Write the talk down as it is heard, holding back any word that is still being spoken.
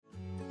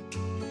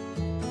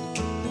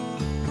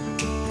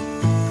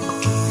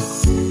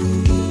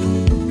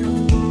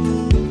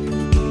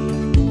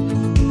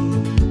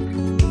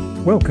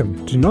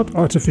Welcome to Not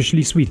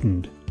Artificially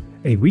Sweetened,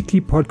 a weekly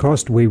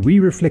podcast where we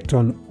reflect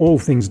on all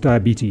things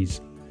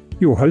diabetes.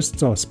 Your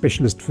hosts are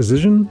specialist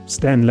physician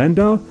Stan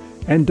Landau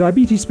and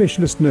diabetes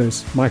specialist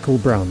nurse Michael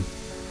Brown.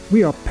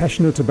 We are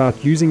passionate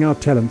about using our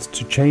talents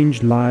to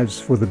change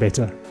lives for the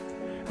better.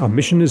 Our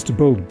mission is to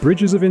build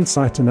bridges of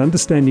insight and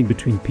understanding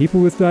between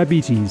people with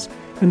diabetes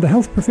and the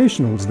health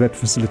professionals that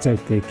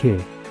facilitate their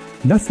care.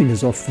 Nothing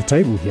is off the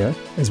table here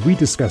as we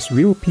discuss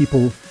real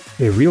people,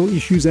 their real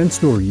issues and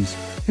stories,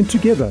 and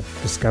together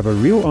discover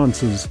real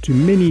answers to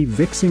many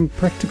vexing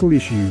practical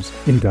issues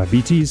in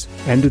diabetes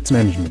and its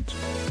management.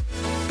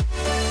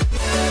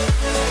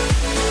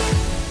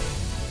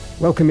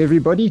 Welcome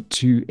everybody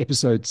to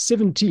episode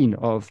 17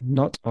 of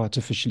Not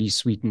Artificially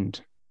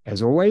Sweetened.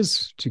 As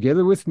always,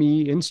 together with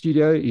me in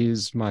studio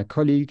is my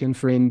colleague and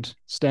friend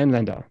Stan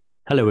Landau.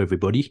 Hello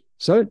everybody.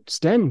 So,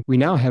 Stan, we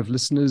now have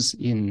listeners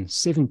in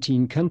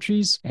 17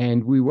 countries,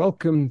 and we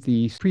welcome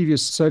the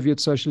previous Soviet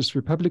Socialist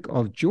Republic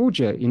of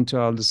Georgia into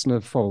our listener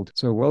fold.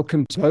 So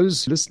welcome to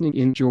those listening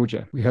in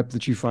Georgia. We hope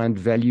that you find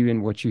value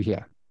in what you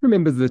hear.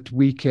 Remember that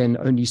we can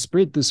only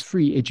spread this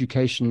free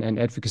education and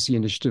advocacy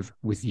initiative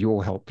with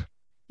your help.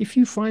 If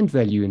you find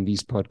value in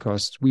these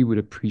podcasts, we would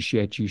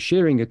appreciate you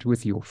sharing it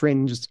with your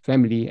friends,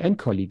 family, and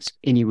colleagues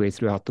anywhere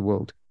throughout the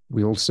world.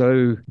 We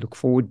also look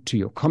forward to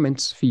your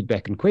comments,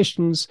 feedback, and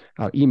questions.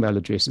 Our email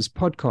address is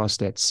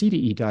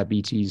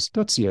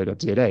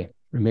podcast@cdediabetes.co.za.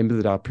 Remember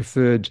that our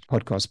preferred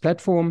podcast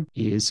platform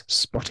is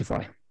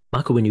Spotify.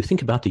 Michael, when you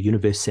think about the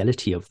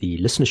universality of the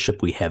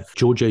listenership we have,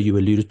 Georgia you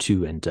alluded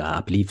to, and I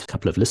believe a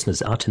couple of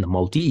listeners out in the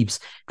Maldives,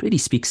 it really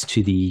speaks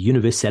to the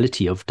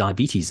universality of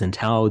diabetes and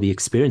how the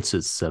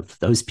experiences of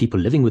those people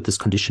living with this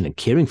condition and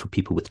caring for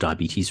people with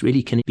diabetes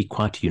really can be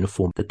quite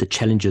uniform, that the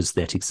challenges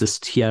that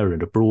exist here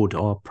and abroad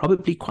are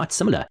probably quite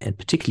similar. And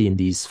particularly in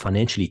these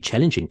financially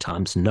challenging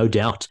times, no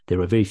doubt there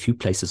are very few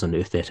places on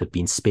earth that have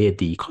been spared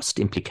the cost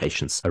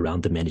implications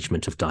around the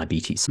management of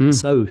diabetes.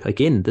 So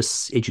again,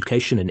 this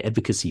education and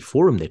advocacy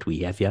forum that we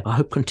have here, I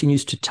hope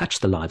continues to touch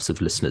the lives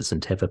of listeners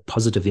and have a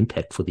positive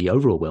impact for the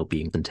overall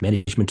well-being and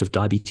management of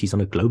diabetes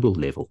on a global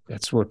level.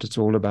 That's what it's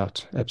all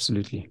about.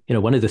 Absolutely. You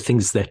know, one of the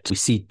things that we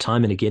see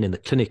time and again in the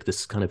clinic,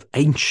 this kind of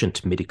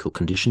ancient medical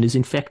condition, is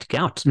in fact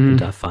gout.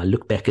 And if I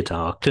look back at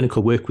our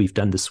clinical work we've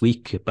done this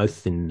week,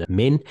 both in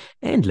men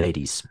and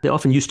ladies, there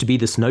often used to be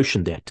this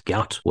notion that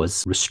gout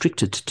was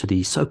restricted to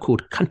the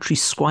so-called country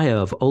squire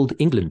of old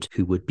England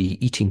who would be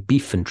eating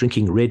beef and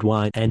drinking red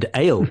wine and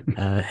ale.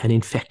 And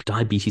in fact,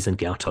 diabetes and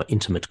gout are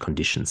intimate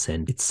conditions,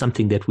 and it's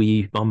something that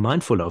we are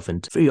mindful of,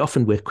 and very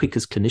often we're quick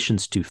as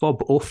clinicians to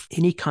fob off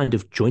any kind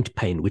of joint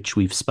pain, which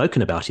we've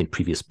spoken about in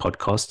previous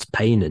podcasts.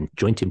 Pain and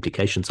joint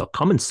implications are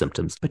common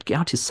symptoms, but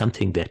gout is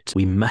something that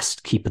we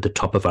must keep at the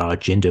top of our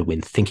agenda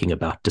when thinking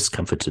about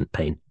discomfort and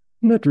pain.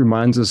 And that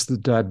reminds us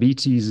that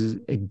diabetes,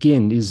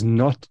 again, is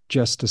not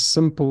just a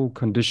simple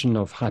condition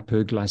of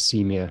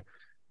hyperglycemia,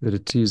 that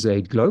it is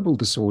a global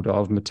disorder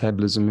of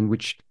metabolism in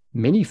which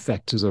many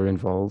factors are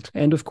involved,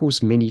 and of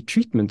course many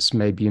treatments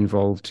may be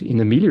involved in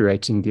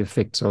ameliorating the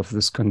effects of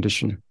this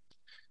condition.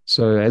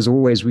 So as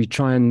always, we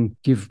try and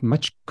give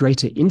much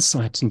greater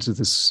insight into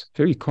this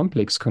very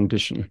complex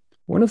condition.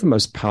 One of the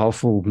most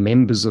powerful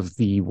members of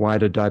the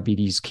wider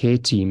diabetes care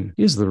team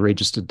is the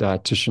registered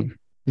dietitian.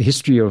 The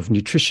history of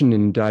nutrition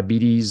in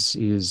diabetes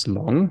is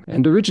long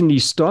and originally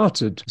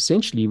started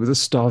essentially with a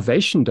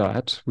starvation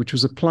diet, which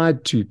was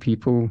applied to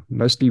people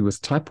mostly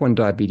with type 1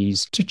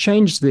 diabetes to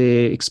change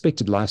their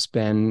expected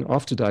lifespan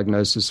after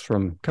diagnosis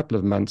from a couple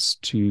of months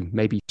to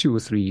maybe 2 or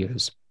 3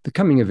 years. The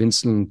coming of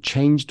insulin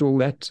changed all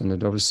that, and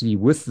obviously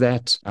with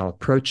that, our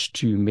approach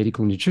to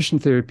medical nutrition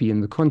therapy in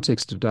the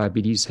context of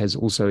diabetes has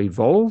also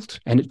evolved,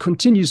 and it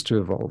continues to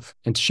evolve.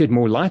 And to shed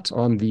more light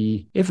on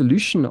the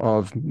evolution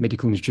of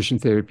medical nutrition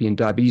therapy in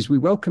diabetes, we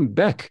welcome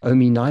back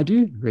Omi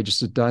Naidoo,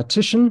 registered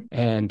dietitian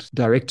and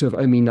director of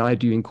Omi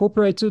Naidoo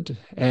Incorporated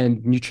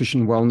and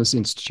Nutrition Wellness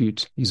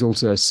Institute. He's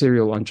also a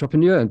serial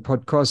entrepreneur and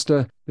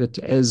podcaster, but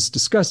as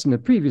discussed in a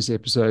previous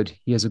episode,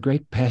 he has a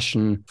great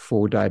passion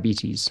for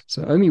diabetes.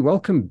 So Omi,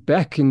 welcome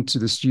back into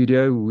the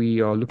studio. We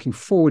are looking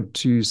forward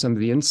to some of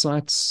the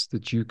insights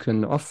that you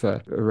can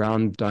offer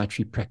around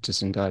dietary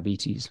practice in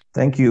diabetes.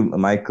 Thank you,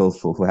 Michael,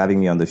 for having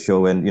me on the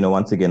show. And,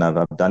 once again,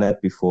 I've done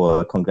it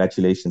before.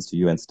 Congratulations to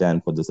you and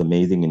Stan for this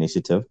amazing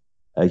initiative.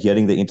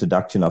 Hearing the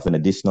introduction of an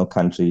additional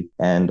country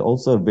and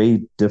also a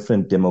very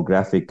different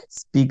demographic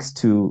speaks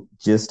to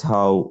just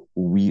how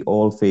we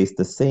all face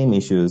the same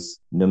issues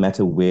no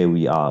matter where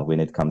we are when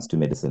it comes to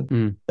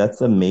medicine. That's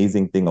the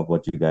amazing thing of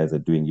what you guys are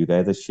doing. You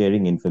guys are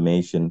sharing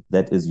information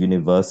that is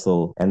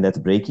universal and that's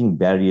breaking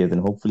barriers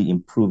and hopefully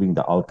improving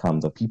the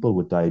outcomes of people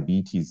with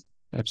diabetes.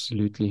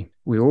 Absolutely.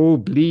 We all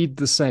bleed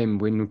the same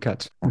when we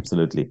cut.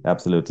 Absolutely.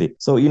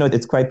 So,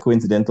 it's quite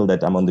coincidental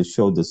that I'm on the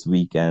show this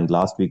week, and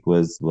last week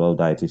was World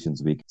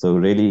Dietitians Week. So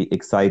really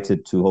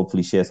excited to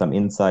hopefully share some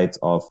insights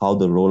of how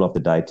the role of the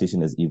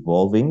dietitian is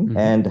evolving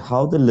and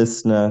how the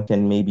listener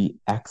can maybe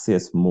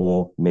access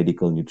more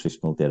medical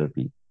nutritional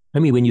therapy. I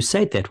mean, when you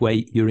say it that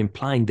way, you're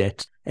implying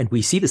that And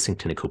we see this in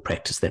clinical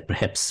practice, that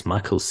perhaps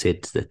Michael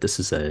said that this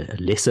is a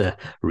lesser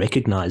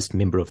recognized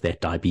member of that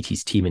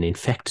diabetes team. And in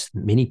fact,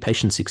 many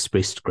patients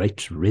expressed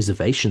great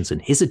reservations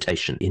and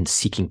hesitation in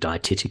seeking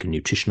dietetic and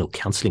nutritional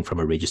counseling from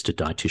a registered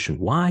dietitian.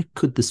 Why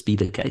could this be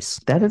the case?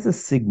 That is a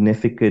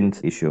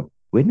significant issue.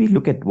 When we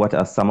look at what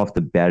are some of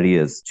the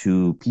barriers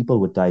to people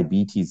with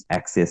diabetes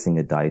accessing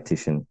a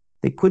dietitian,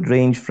 they could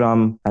range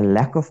from a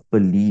lack of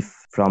belief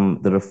from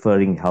the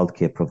referring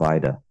healthcare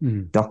provider.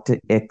 Dr.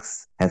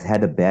 X has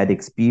had a bad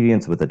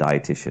experience with a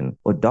dietitian,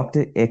 or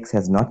Dr. X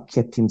has not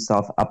kept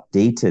himself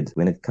updated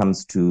when it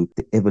comes to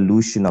the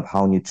evolution of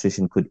how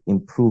nutrition could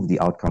improve the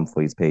outcome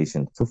for his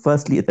patient. So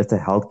firstly, it's a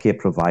healthcare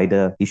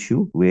provider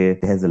issue where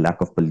there's a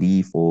lack of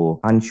belief or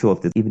unsure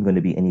if there's even going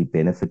to be any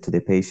benefit to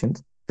their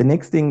patient. The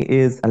next thing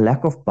is a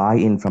lack of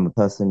buy-in from a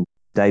person.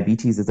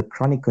 Diabetes is a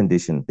chronic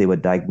condition. They were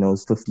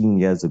diagnosed 15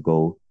 years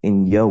ago.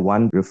 In year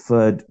one,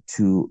 referred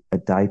to a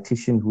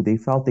dietitian who they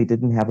felt they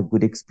didn't have a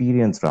good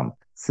experience from.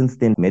 Since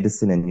then,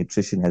 medicine and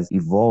nutrition has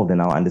evolved and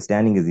our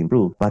understanding is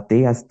improved, but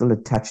they are still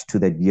attached to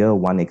that year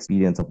one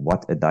experience of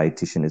what a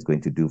dietitian is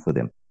going to do for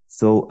them.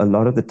 So a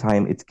lot of the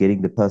time, it's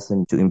getting the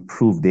person to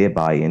improve their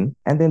buy-in.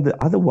 And then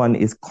the other one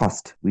is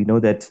cost. We know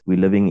that we're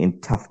living in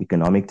tough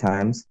economic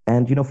times.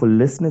 And, for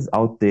listeners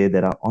out there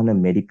that are on a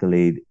medical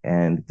aid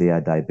and they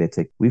are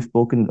diabetic, we've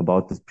spoken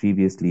about this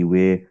previously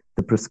where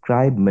the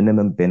prescribed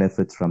minimum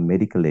benefits from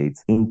medical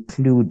aids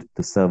include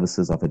the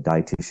services of a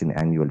dietitian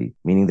annually,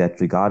 meaning that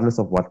regardless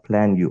of what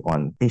plan you're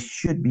on, there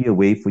should be a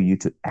way for you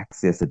to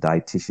access a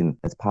dietitian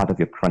as part of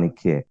your chronic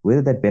care.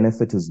 Whether that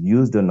benefit is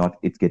used or not,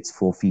 it gets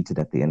forfeited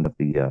at the end of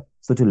the year.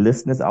 So to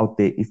listeners out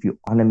there, if you're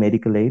on a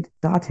medical aid,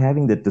 start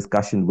having that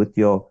discussion with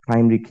your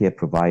primary care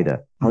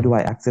provider. How do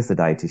I access a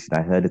dietitian?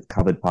 I heard it's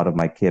covered part of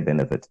my care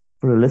benefit.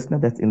 For a listener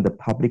that's in the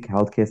public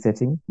healthcare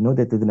setting, know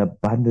that there's an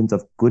abundance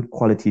of good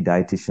quality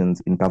dietitians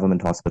in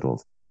government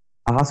hospitals.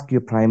 Ask your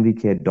primary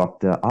care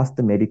doctor, ask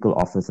the medical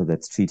officer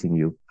that's treating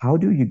you, how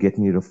do you get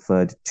me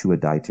referred to a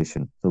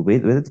dietitian? So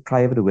whether it's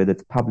private or whether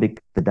it's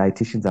public, the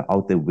dietitians are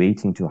out there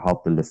waiting to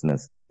help the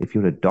listeners. If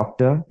you're a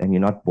doctor and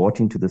you're not bought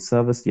into the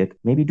service yet,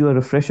 maybe do a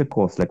refresher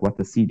course like what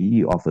the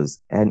CDE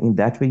offers. And in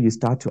that way, you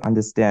start to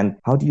understand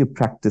how do you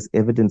practice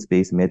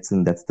evidence-based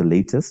medicine that's the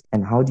latest,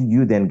 and how do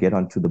you then get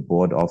onto the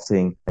board of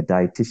saying a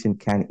dietitian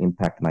can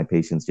impact my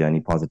patient's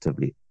journey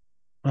positively.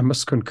 I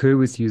must concur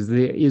with you.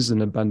 There is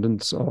an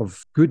abundance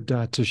of good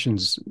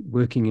dietitians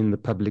working in the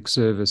public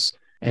service.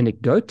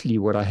 Anecdotally,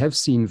 what I have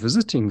seen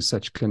visiting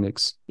such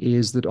clinics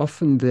is that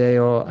often they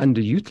are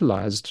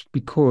underutilized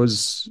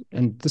because,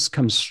 and this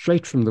comes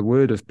straight from the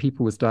word of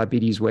people with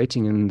diabetes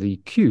waiting in the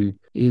queue,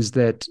 is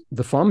that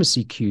the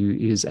pharmacy queue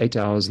is 8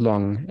 hours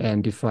long.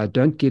 And if I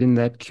don't get in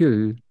that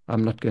queue,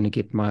 I'm not going to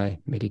get my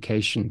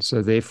medication.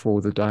 So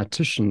therefore, the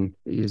dietitian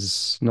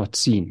is not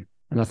seen.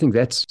 And I think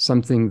that's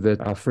something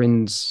that our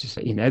friends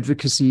in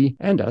advocacy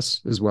and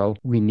us as well,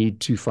 we need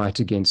to fight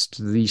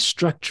against the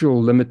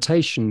structural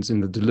limitations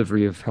in the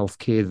delivery of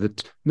healthcare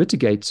that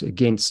mitigate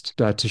against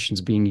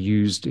dietitians being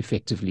used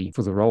effectively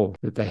for the role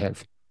that they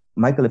have.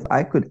 Michael, if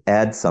I could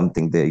add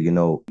something there,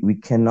 we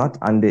cannot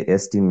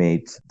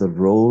underestimate the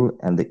role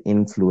and the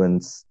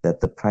influence that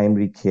the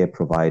primary care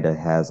provider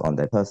has on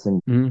that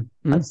person.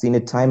 I've seen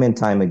it time and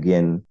time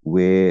again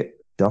where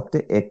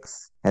Dr.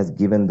 X has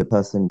given the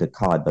person the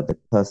card, but the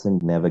person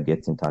never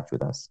gets in touch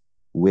with us.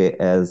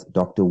 Whereas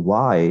Dr.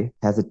 Y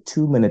has a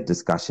 2-minute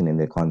discussion in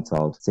their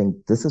consult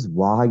saying, this is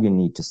why you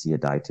need to see a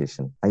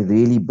dietitian. I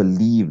really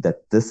believe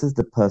that this is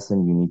the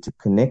person you need to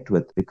connect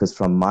with, because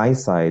from my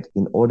side,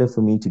 in order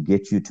for me to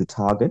get you to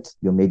target,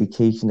 your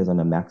medication is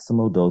on a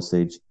maximal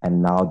dosage.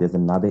 And now there's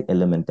another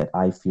element that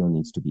I feel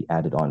needs to be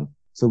added on.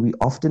 So we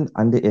often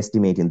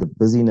underestimate in the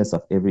busyness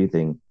of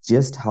everything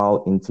just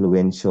how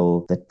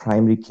influential that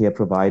primary care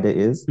provider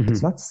is.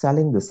 It's not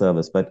selling the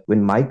service, but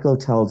when Michael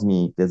tells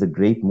me there's a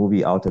great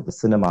movie out at the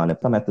cinema, and if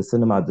I'm at the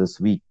cinema this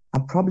week,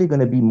 I'm probably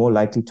going to be more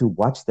likely to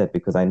watch that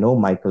because I know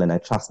Michael and I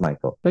trust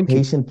Michael.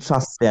 Patient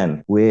trusts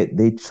Stan, where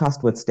they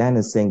trust what Stan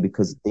is saying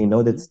because they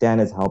know that Stan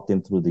has helped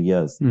them through the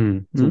years.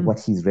 So what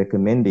he's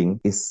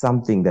recommending is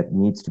something that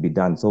needs to be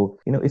done. So,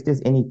 if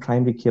there's any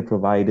primary care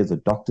providers or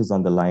doctors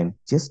on the line,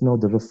 just know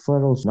the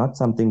referral is not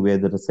something where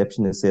the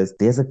receptionist says,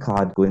 there's a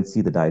card, go and see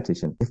the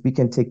dietitian. If we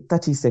can take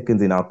 30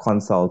 seconds in our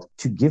consult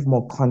to give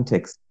more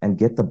context and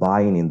get the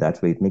buy-in in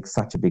that way, it makes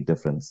such a big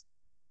difference.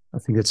 I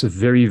think that's a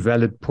very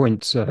valid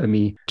point,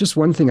 Homi. Just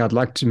one thing I'd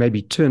like to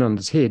maybe turn on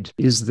its head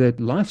is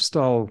that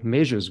lifestyle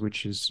measures,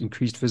 which is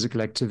increased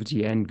physical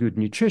activity and good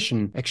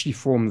nutrition, actually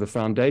form the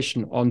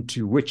foundation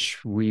onto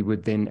which we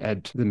would then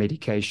add the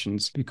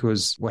medications.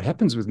 Because what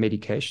happens with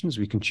medications,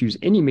 we can choose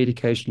any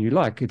medication you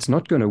like. It's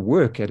not going to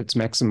work at its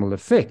maximal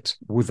effect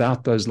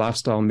without those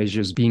lifestyle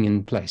measures being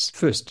in place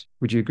first.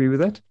 Would you agree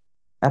with that?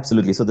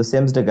 Absolutely. So the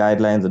SEMSDA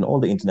guidelines and all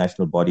the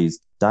international bodies,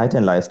 diet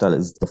and lifestyle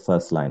is the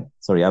first line.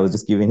 Sorry, I was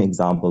just giving an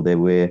example there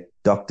where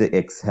Dr.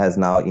 X has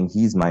now in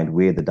his mind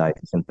where the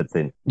dietitian fits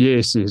in.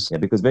 Yes, yes. Yeah,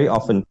 because very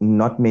often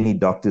not many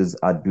doctors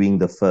are doing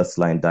the first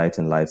line diet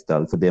and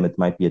lifestyle. For them, it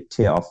might be a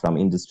tear off from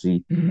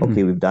industry.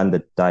 Okay, we've done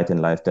the diet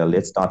and lifestyle.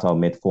 Let's start our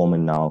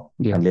metformin now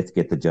and let's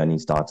get the journey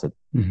started.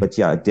 But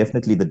yeah,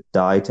 definitely the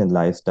diet and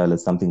lifestyle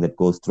is something that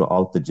goes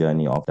throughout the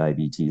journey of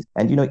diabetes.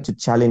 And, to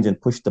challenge and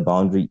push the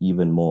boundary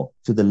even more,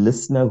 to the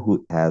listener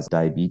who has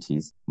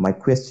diabetes, my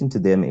question to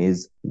them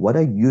is, what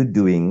are you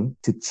doing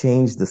to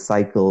change the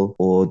cycle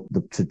or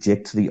the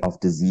trajectory of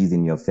disease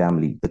in your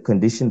family? The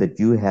condition that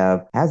you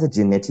have has a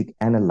genetic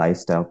and a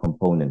lifestyle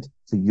component.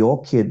 So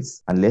your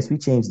kids, unless we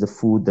change the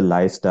food, the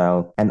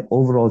lifestyle, and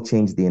overall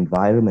change the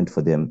environment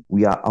for them,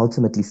 we are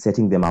ultimately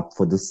setting them up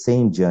for the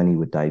same journey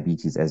with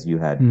diabetes as you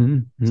had.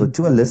 So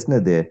to a listener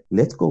there,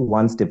 let's go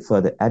one step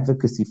further.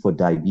 Advocacy for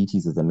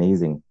diabetes is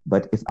amazing.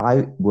 But if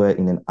I were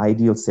in an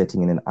ideal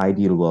setting, in an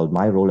ideal world,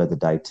 my role as a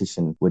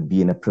dietitian would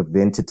be in a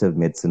preventative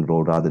medicine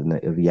role rather than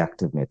a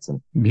reactive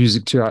medicine.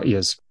 Music to our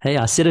ears. Hey,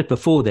 I said it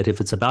before that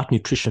if it's about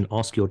nutrition,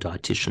 ask your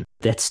dietitian.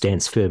 That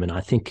stands firm. And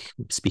I think,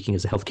 speaking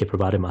as a healthcare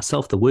provider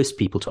myself, the worst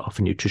people to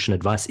offer nutrition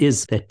advice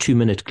is that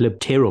 2-minute glib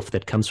tear-off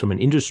that comes from an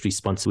industry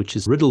sponsor, which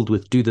is riddled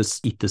with do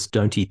this,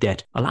 don't eat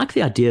that. I like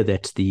the idea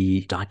that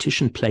the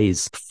dietitian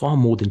plays far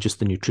more than just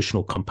the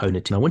nutritional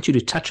component. And I want you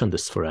to touch on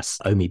this for us,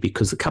 Omi,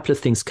 because a couple of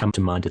things come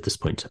to mind at this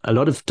point. A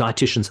lot of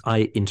dietitians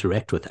I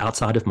interact with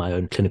outside of my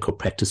own clinical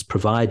practice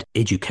provide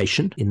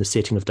education in the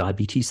setting of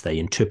diabetes. They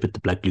interpret the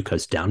blood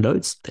glucose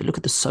downloads. They look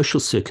at the social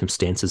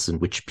circumstances in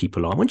which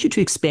people are. I want you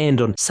to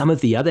expand on some of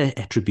the other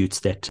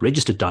attributes that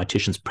registered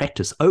dietitians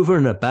practice over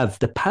and above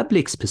the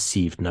public's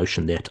perceived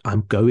notion that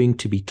I'm going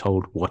to be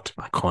told what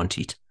I can't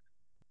eat.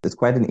 It's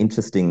quite an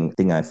interesting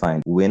thing I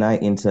find. When I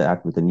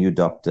interact with a new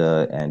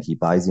doctor and he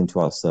buys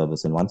into our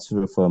service and wants to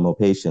refer more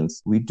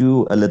patients, we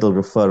do a little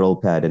referral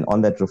pad. And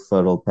on that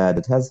referral pad,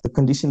 it has the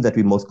conditions that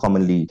we most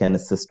commonly can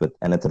assist with.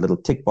 And it's a little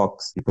tick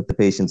box. You put the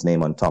patient's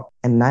name on top.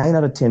 And 9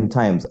 out of 10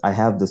 times, I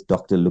have this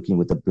doctor looking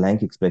with a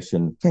blank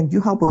expression. Can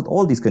you help with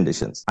all these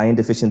conditions? Iron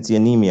deficiency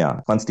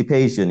anemia,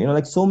 constipation,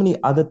 like so many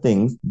other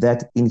things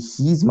that in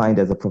his mind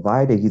as a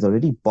provider, he's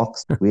already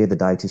boxed where the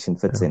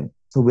dietitian fits in.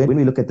 So when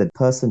we look at the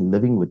person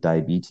living with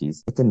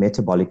diabetes, it's a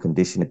metabolic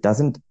condition. It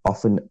doesn't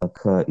often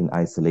occur in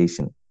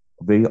isolation.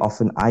 Very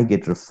often I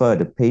get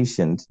referred a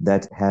patient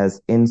that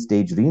has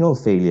end-stage renal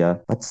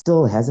failure, but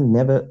still hasn't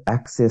never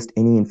accessed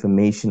any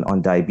information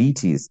on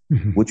diabetes,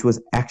 which was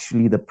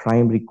actually the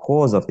primary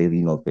cause of their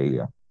renal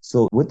failure.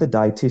 So with the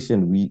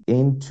dietitian, we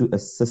aim to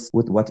assist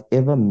with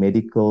whatever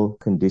medical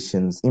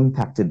conditions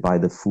impacted by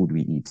the food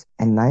we eat.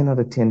 And 9 out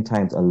of 10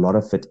 times, a lot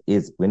of it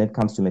is, when it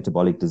comes to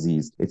metabolic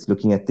disease, it's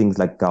looking at things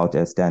like gout,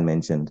 as Stan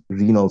mentioned,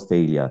 renal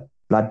failure,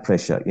 blood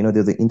pressure.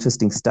 There's an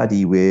interesting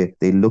study where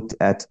they looked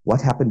at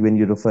what happened when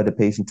you referred a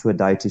patient to a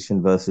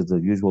dietitian versus the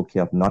usual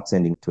care of not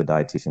sending to a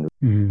dietitian.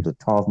 It was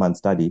a 12-month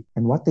study.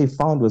 And what they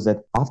found was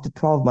that after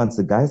 12 months,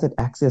 the guys that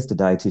accessed a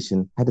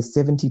dietitian had a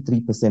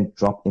 73%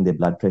 drop in their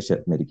blood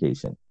pressure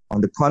medication. On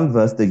the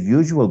converse, the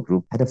usual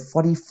group had a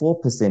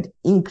 44%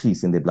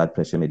 increase in their blood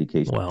pressure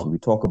medication. Wow. So we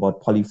talk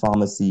about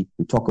polypharmacy,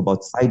 we talk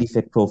about side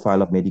effect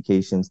profile of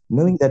medications,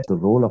 knowing that the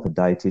role of a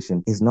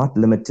dietitian is not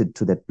limited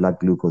to that blood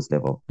glucose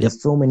level.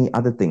 There's so many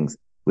other things.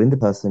 When the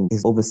person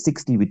is over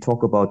 60, we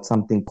talk about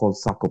something called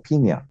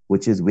sarcopenia,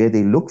 which is where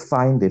they look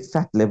fine, their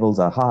fat levels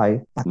are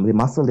high, but their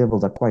muscle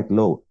levels are quite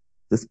low.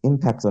 This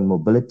impacts on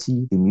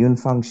mobility, immune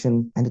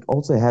function, and it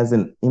also has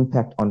an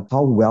impact on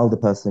how well the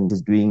person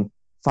is doing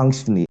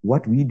functionally.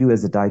 What we do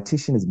as a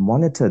dietitian is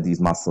monitor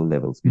these muscle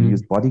levels. We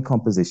use body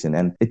composition,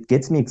 and it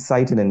gets me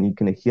excited, and you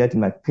can hear it in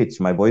my pitch.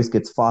 My voice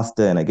gets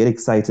faster and I get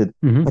excited.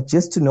 But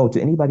just to know,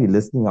 to anybody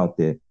listening out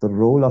there, the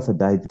role of a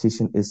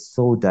dietitian is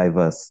so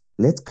diverse.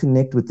 Let's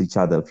connect with each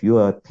other. If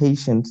you're a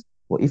patient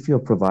or if you're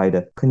a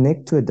provider,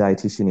 connect to a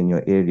dietitian in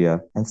your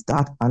area and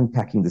start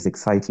unpacking this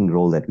exciting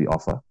role that we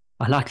offer.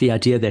 I like the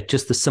idea that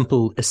just the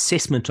simple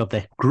assessment of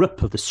the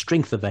grip, of the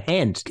strength of a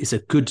hand, is a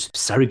good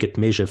surrogate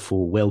measure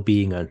for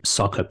well-being, or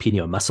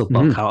sarcopenia, or muscle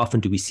bulk. How often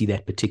do we see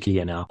that,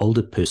 particularly in our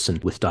older person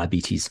with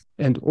diabetes?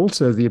 And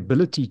also the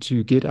ability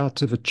to get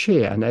out of a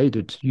chair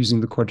unaided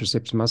using the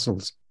quadriceps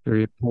muscles.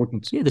 Very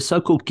important. Yeah, the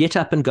so-called get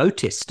up and go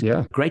test.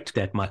 Yeah. Great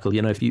that, Michael.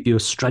 If you're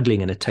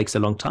struggling and it takes a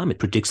long time, it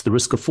predicts the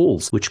risk of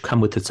falls, which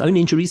come with its own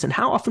injuries. And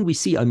how often we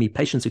see only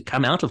patients who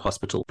come out of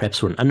hospital, perhaps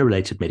for an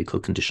unrelated medical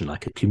condition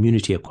like a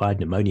community-acquired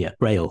pneumonia,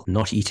 frail,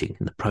 not eating,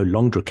 and the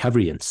prolonged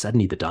recovery, and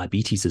suddenly the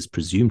diabetes is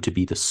presumed to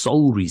be the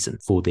sole reason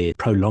for their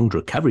prolonged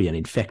recovery. And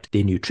in fact,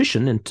 their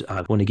nutrition, and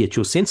I want to get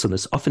your sense on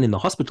this, often in the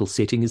hospital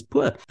setting is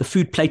poor. The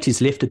food plate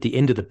is left at the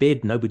end of the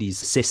bed.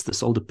 Nobody's assessed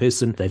this older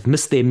person. They've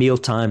missed their meal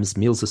times.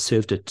 Meals are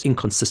served at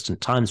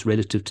inconsistent times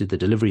relative to the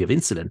delivery of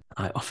insulin.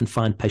 I often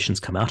find patients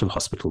come out of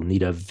hospital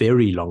need a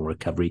very long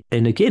recovery.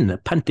 And again, a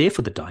punt there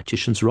for the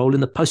dietitian's role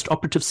in the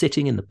post-operative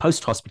setting, in the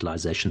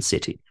post-hospitalization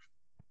setting.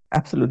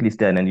 Absolutely,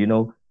 Stan. And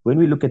when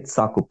we look at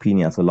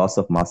sarcopenia, so loss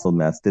of muscle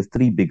mass, there's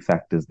 3 big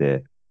factors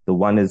there. The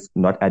one is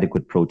not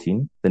adequate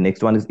protein. The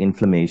next one is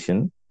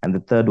inflammation. and the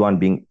third one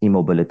being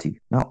immobility.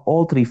 Now,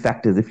 all three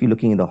factors, if you're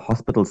looking in the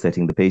hospital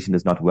setting, the patient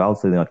is not well,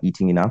 so they're not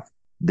eating enough.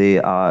 They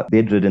are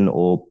bedridden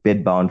or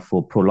bedbound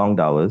for prolonged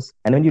hours.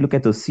 And when you look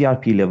at those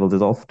CRP levels,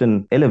 it's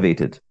often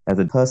elevated. As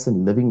a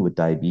person living with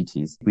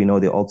diabetes, we know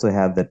they also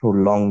have that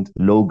prolonged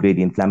low-grade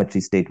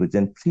inflammatory state, which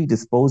then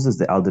predisposes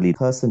the elderly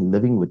person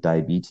living with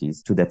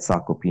diabetes to that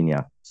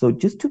sarcopenia. So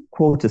just to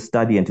quote a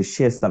study and to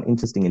share some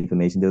interesting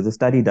information, there was a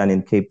study done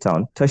in Cape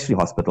Town, tertiary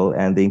hospital,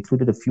 and they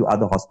included a few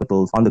other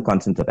hospitals on the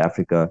continent of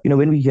Africa.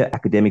 When we hear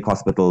academic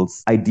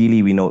hospitals,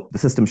 ideally we know the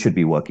system should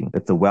be working.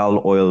 It's a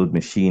well-oiled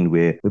machine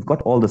where we've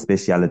got all the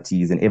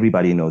specialities and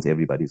everybody knows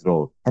everybody's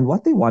role. And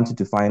what they wanted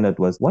to find out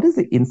was, what is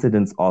the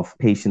incidence of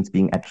patients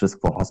being at risk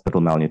for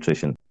hospital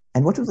malnutrition?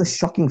 And what was a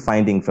shocking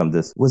finding from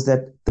this was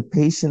that the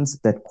patients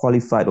that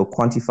qualified or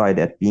quantified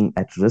at being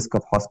at risk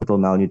of hospital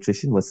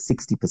malnutrition was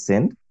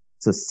 60%.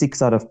 So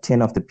 6 out of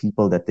 10 of the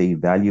people that they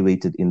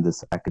evaluated in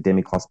this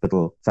academic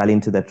hospital fell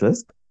into that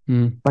risk.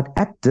 But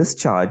at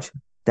discharge,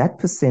 that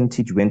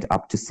percentage went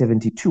up to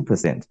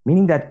 72%,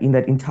 meaning that in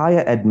that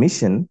entire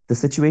admission, the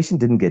situation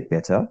didn't get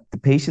better. The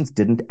patients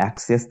didn't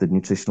access the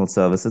nutritional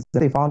services.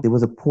 They found there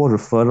was a poor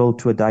referral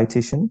to a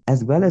dietitian,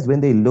 as well as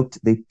when they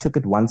looked, they took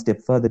it one step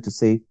further to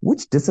say,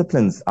 which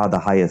disciplines are the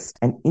highest?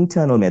 And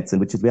internal medicine,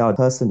 which is where a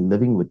person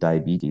living with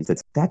diabetes,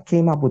 that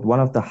came up with one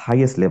of the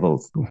highest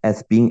levels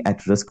as being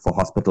at risk for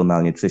hospital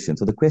malnutrition.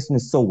 So the question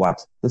is, so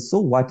what? The so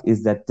what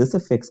is that this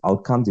affects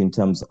outcomes in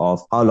terms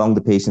of how long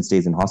the patient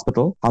stays in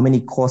hospital, how many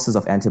courses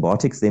of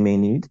antibiotics they may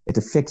need. It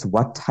affects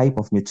what type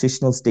of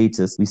nutritional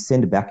status we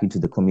send back into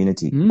the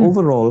community.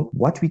 Overall,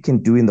 what we can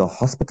do in the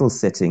hospital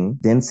setting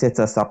then sets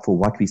us up for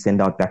what we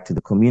send out back to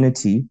the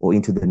community or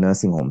into the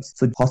nursing homes.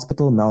 So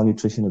hospital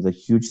malnutrition is a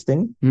huge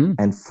thing.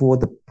 And for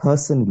the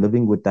person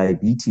living with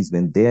diabetes,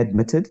 when they're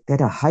admitted, they're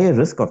at a higher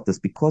risk of this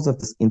because of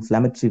this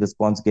inflammatory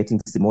response getting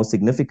more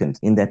significant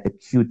in that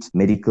acute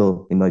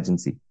medical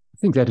emergency.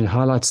 I think that it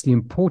highlights the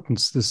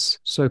importance, this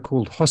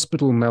so-called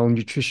hospital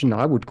malnutrition.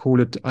 I would call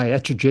it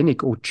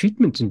iatrogenic or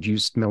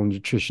treatment-induced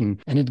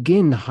malnutrition. And it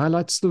again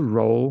highlights the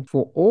role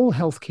for all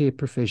healthcare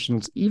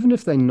professionals, even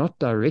if they're not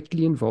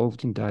directly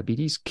involved in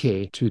diabetes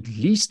care, to at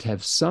least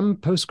have some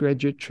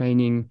postgraduate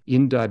training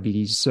in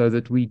diabetes so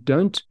that we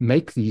don't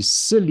make these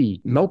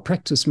silly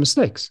malpractice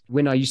mistakes.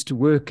 When I used to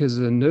work as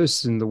a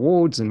nurse in the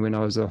wards and when I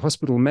was a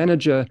hospital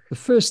manager, the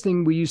first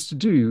thing we used to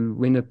do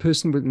when a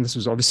person with, and this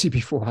was obviously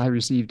before I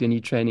received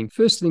any training,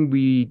 first thing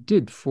we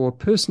did for a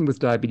person with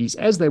diabetes,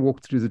 as they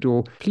walked through the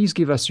door, please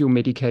give us your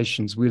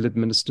medications, we'll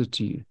administer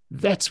to you.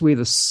 That's where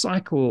the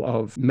cycle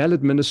of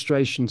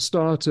maladministration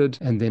started,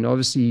 and then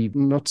obviously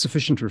not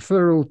sufficient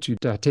referral to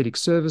dietetic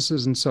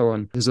services and so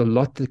on. There's a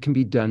lot that can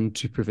be done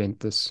to prevent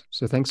this.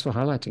 So thanks for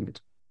highlighting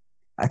it.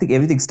 I think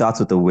everything starts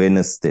with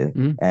awareness there.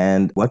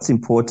 And what's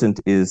important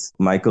is,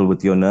 Michael,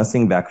 with your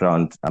nursing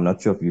background, I'm not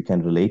sure if you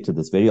can relate to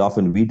this. Very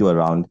often we do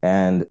around,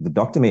 and the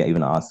doctor may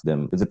even ask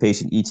them, is the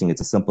patient eating?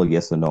 It's a simple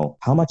yes or no.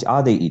 How much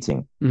are they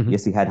eating?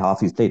 Yes, he had half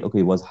his plate.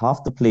 Okay, was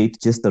half the plate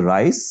just the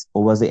rice,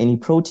 or was there any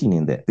protein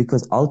in there?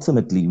 Because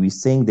ultimately we're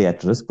saying they're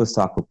at risk for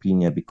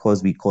sarcopenia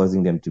because we're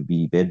causing them to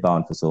be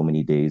bedbound for so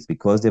many days,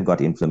 because they've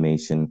got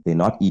inflammation, they're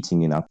not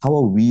eating enough. How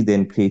are we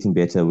then creating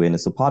better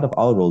awareness? So part of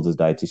our roles as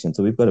dietitians,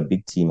 so we've got a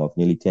big team of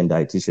nearly 10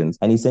 dietitians,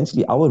 and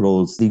essentially our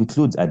roles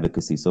includes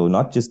advocacy. So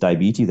not just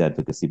diabetes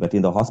advocacy, but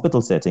in the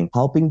hospital setting,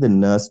 helping the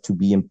nurse to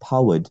be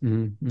empowered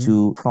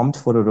to prompt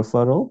for a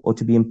referral, or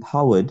to be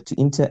empowered to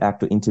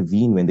interact or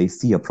intervene when they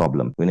see a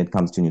problem when it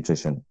comes to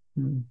nutrition.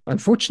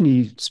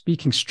 Unfortunately,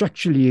 speaking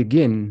structurally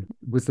again,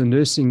 with the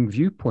nursing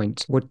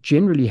viewpoint, what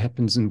generally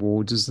happens in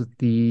wards is that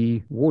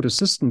the ward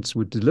assistants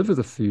would deliver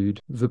the food.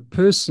 The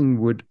person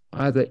would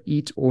either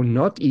eat or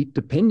not eat,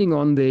 depending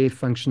on their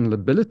functional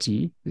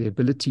ability, their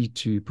ability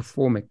to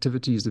perform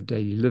activities of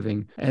daily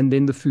living, and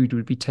then the food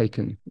would be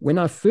taken. When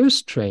I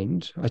first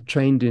trained, I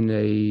trained in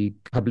a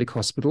public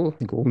hospital, I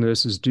think all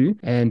nurses do,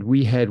 and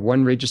we had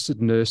one registered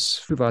nurse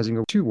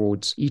supervising 2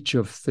 wards, each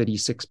of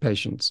 36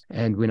 patients.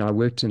 And when I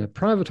worked in a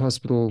private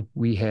hospital,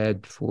 we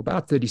had, for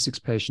about 36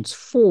 patients,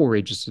 4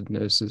 registered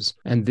nurses.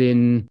 And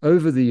then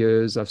over the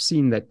years, I've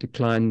seen that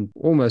decline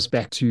almost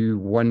back to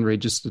 1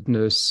 registered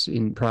nurse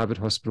in private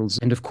hospitals.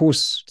 And of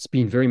course, it's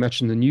been very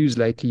much in the news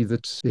lately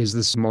that there's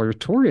this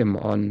moratorium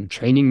on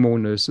training more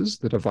nurses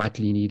that are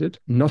vitally needed,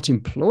 not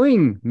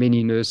employing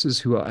many nurses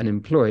who are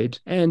unemployed,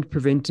 and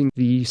preventing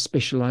the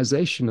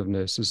specialization of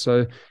nurses.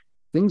 So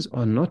things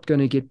are not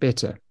going to get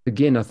better.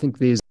 Again, I think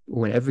there's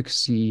an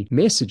advocacy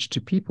message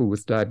to people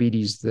with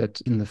diabetes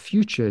that in the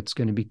future, it's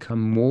going to become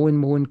more and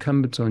more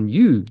incumbent on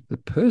you, the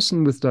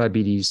person with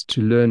diabetes,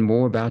 to learn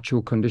more about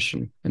your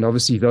condition. And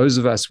obviously, those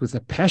of us with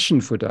a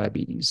passion for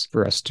diabetes,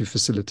 for us to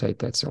facilitate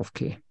that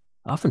self-care.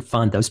 I often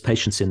find those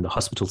patients in the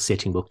hospital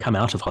setting will come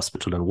out of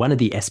hospital, and one of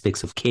the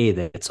aspects of care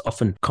that's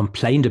often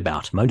complained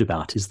about, moaned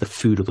about, is the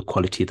food or the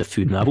quality of the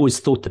food. And I've always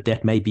thought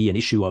that may be an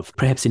issue of,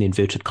 perhaps in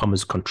inverted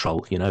commas,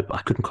 control.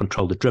 I couldn't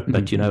control the drip,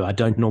 but, I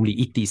don't normally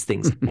eat these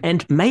things.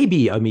 And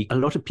maybe, Omi, a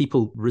lot of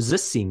people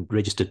resist seeing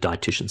registered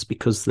dietitians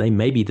because they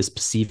may be this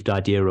perceived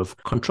idea of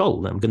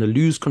control. I'm going to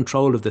lose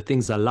control of the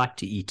things I like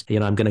to eat.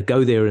 I'm going to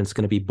go there and it's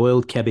going to be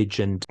boiled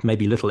cabbage and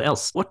maybe little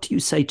else. What do you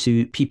say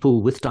to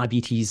people with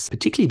diabetes,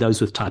 particularly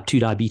those with type 2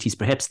 diabetes,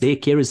 perhaps their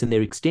carers and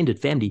their extended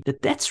family,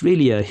 that's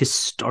really a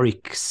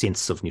historic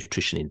sense of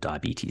nutrition in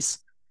diabetes?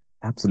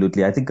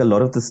 Absolutely. I think a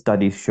lot of the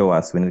studies show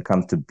us when it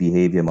comes to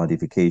behavior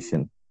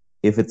modification,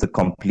 if it's a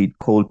complete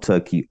cold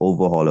turkey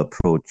overhaul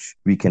approach,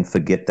 we can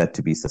forget that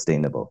to be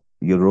sustainable.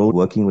 Your role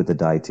working with a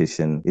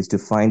dietitian is to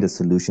find a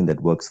solution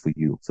that works for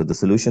you. So the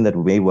solution that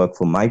may work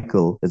for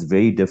Michael is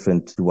very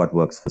different to what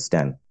works for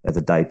Stan. As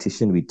a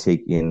dietitian, we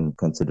take in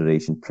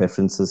consideration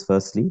preferences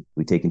firstly.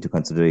 We take into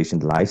consideration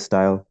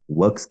lifestyle,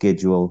 work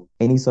schedule,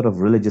 any sort of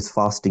religious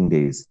fasting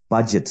days,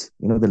 budget,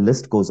 the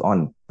list goes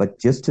on. But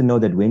just to know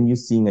that when you're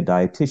seeing a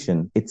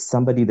dietitian, it's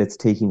somebody that's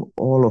taking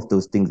all of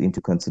those things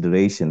into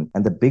consideration.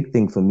 And the big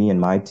thing for me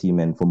and my team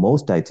and for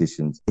most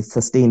dietitians is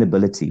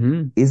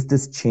sustainability. Is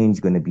this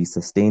change going to be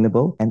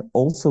sustainable? And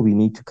also we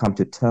need to come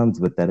to terms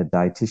with that a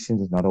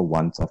dietitian is not a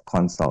once-off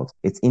consult.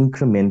 It's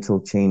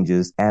incremental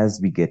changes as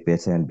we get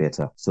better and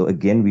better. So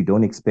again, we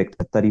don't expect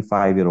a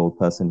 35-year-old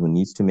person who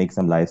needs to make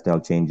some lifestyle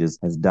changes,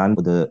 has done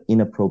the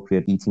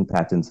inappropriate eating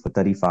patterns for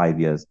 35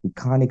 years. We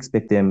can't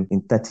expect them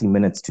in 30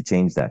 minutes to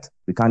change that.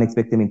 We can't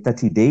expect them in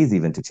 30 days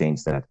even to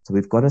change that. So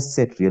we've got to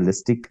set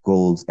realistic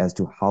goals as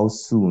to how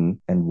soon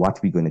and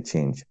what we're going to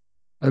change.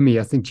 Omi,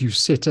 I think you've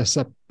set us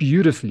up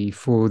beautifully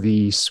for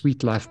the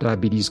Sweet Life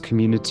Diabetes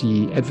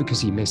community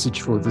advocacy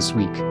message for this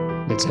week.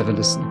 Let's have a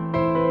listen.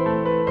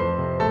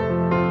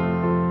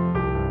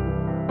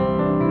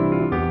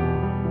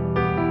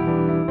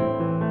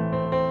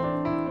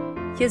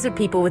 Here's what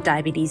people with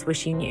diabetes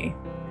wish you knew.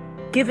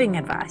 Giving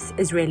advice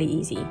is really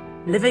easy.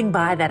 Living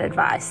by that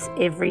advice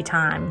every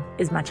time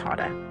is much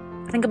harder.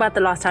 Think about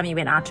the last time you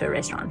went out to a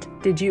restaurant.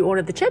 Did you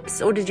order the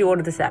chips or did you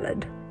order the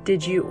salad?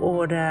 Did you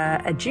order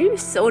a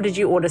juice or did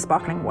you order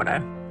sparkling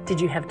water? Did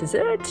you have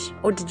dessert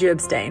or did you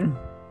abstain?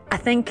 I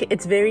think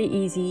it's very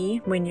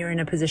easy when you're in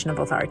a position of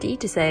authority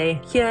to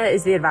say, here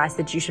is the advice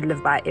that you should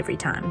live by every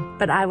time.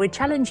 But I would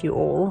challenge you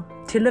all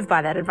to live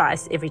by that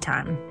advice every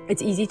time.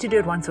 It's easy to do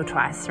it once or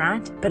twice,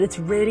 right? But it's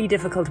really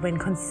difficult when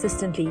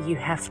consistently you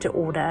have to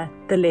order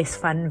the less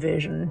fun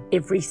version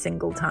every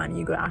single time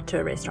you go out to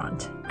a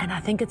restaurant. And I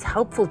think it's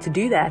helpful to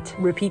do that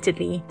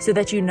repeatedly so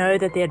that you know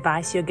that the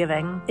advice you're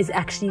giving is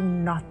actually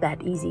not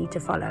that easy to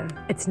follow.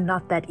 It's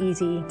not that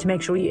easy to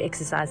make sure you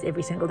exercise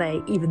every single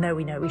day, even though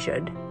we know we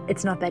should.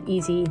 It's not that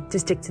easy to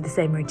stick to the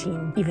same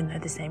routine, even though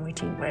the same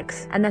routine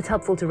works. And that's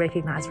helpful to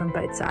recognize from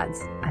both sides,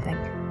 I think.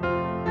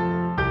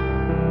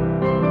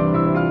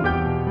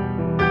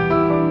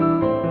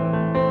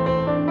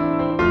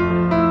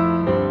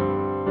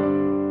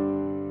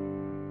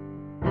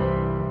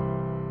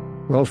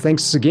 Well,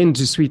 thanks again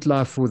to Sweet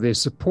Life for their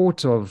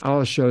support of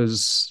our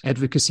show's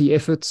advocacy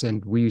efforts,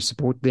 and we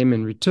support them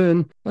in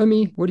return.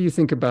 Omi, what do you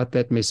think about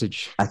that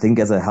message? I think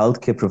as a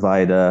healthcare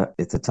provider,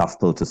 it's a tough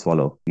pill to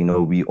swallow.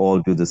 We all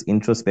do this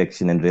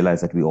introspection and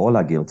realize that we all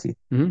are guilty.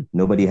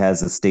 Nobody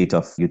has a state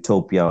of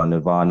utopia or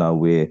nirvana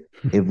where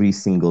every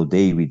single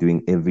day we're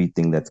doing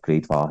everything that's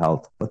great for our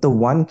health. But the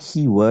one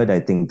key word I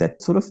think that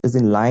sort of is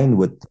in line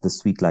with the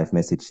Sweet Life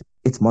message,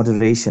 it's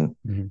moderation.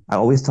 I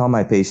always tell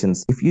my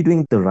patients, if you're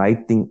doing the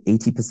right thing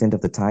 80%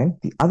 of the time,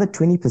 the other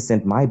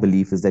 20%, my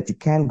belief is that you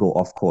can go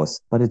off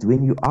course. But it's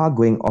when you are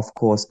going off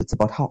course, it's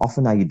about how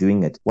often are you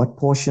doing it? What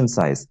portion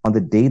size? On the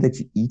day that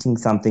you're eating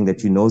something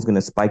that you know is going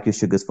to spike your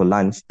sugars for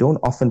lunch, don't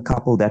often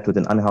couple that with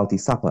an unhealthy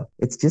supper.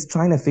 It's just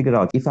trying to figure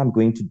out if I'm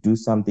going to do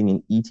something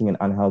in eating an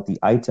unhealthy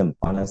item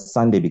on a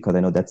Sunday, because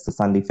I know that's the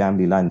Sunday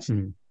family lunch.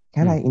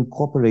 Can I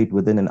incorporate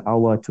within an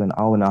hour to an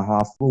hour and a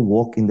half a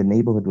walk in the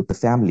neighborhood with the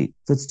family?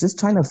 So it's just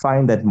trying to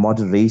find that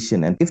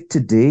moderation. And if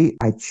today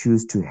I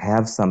choose to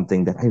have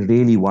something that I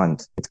really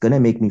want, it's going to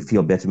make me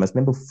feel better. You must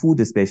remember, food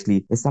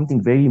especially is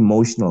something very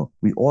emotional.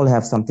 We all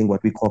have something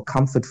what we call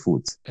comfort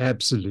foods.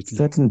 Absolutely.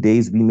 Certain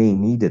days we may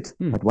need it.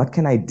 But what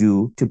can I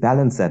do to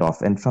balance that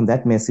off? And from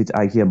that message,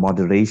 I hear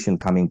moderation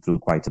coming through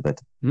quite a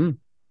bit.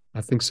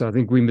 I think so. I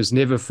think we must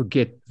never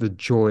forget the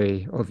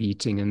joy of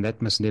eating, and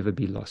that must never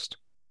be lost.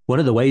 One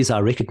of the ways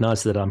I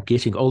recognize that I'm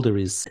getting older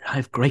is I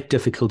have great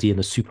difficulty in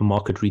the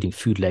supermarket reading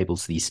food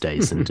labels these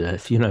days. And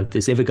if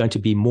there's ever going to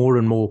be more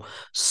and more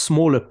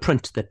smaller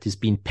print that has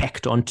been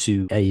packed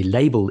onto a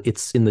label,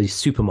 it's in the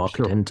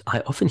supermarket. Sure. And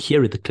I often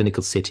hear at the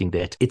clinical setting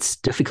that it's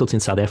difficult in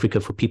South Africa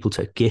for people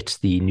to get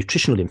the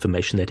nutritional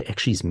information that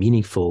actually is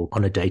meaningful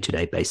on a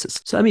day-to-day basis.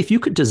 So, if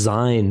you could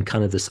design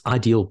kind of this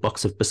ideal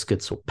box of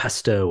biscuits or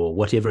pasta or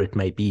whatever it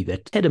may be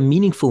that had a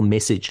meaningful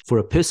message for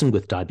a person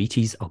with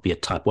diabetes,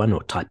 albeit type 1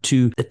 or type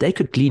 2, that they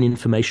could glean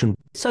information.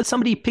 So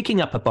somebody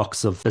picking up a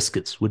box of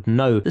biscuits would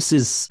know this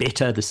is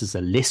better, this is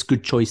a less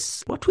good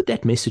choice. What would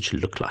that message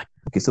look like?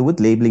 Okay, so with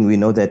labeling, we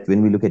know that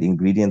when we look at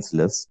ingredients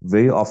lists,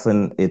 very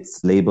often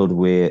it's labeled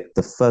where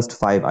the first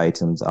 5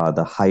 items are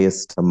the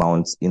highest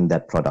amounts in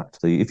that product.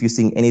 So if you're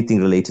seeing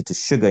anything related to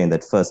sugar in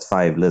that first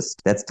 5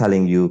 list, that's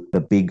telling you the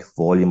big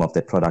volume of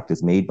that product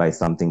is made by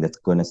something that's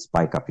going to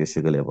spike up your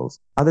sugar levels.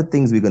 Other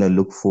things we're going to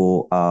look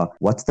for are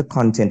what's the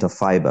content of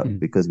fiber,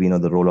 because we know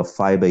the role of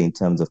fiber in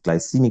terms of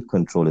glycemic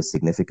control is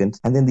significant.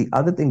 And then the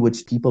other thing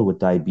which people with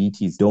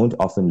diabetes don't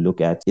often look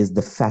at is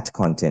the fat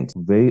content.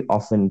 Very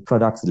often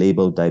products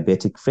labeled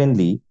diabetic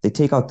friendly, they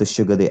take out the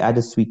sugar, they add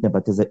a sweetener,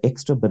 but there's an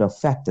extra bit of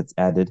fat that's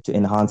added to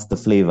enhance the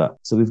flavor.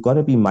 So we've got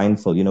to be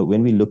mindful,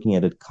 when we're looking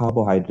at it,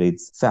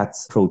 carbohydrates,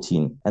 fats,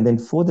 protein. And then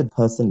for the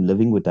person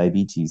living with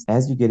diabetes,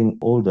 as you're getting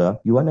older,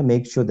 you want to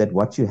make sure that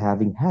what you're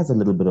having has a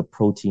little bit of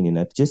protein in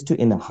it, just to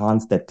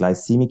enhance that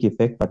glycemic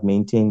effect, but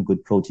maintain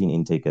good protein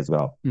intake as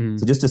well.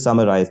 So just to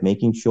summarize,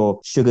 making sure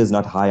sugar is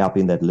not high up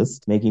in that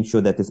list, making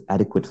sure that there's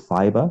adequate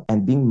fiber,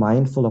 and being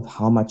mindful of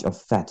how much of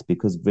fat,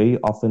 because very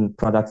often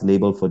products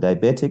labeled for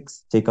diabetics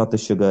take out the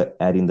sugar,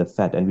 add in the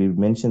fat. And we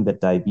mentioned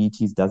that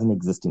diabetes doesn't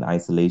exist in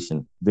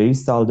isolation. Very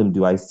seldom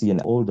do I see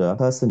an older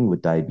person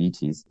with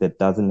diabetes that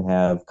doesn't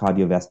have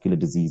cardiovascular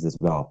disease as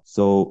well.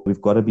 So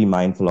we've got to be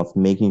mindful of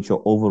making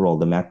sure overall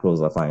the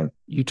macros are fine.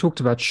 You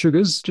talked about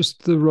sugars,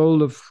 just the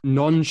role of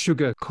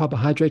non-sugar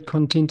carbohydrate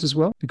content as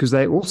well, because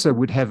they also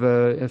would have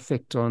an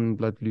effect on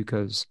blood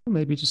glucose.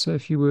 Maybe just say a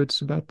few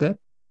words about that.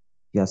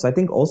 Yeah, so I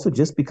think also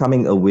just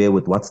becoming aware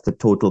with what's the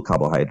total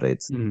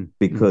carbohydrates,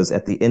 because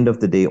at the end of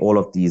the day, all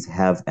of these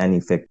have an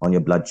effect on your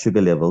blood sugar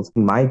levels.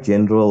 My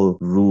general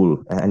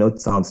rule, I know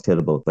it sounds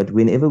terrible, but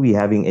whenever we're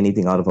having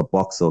anything out of a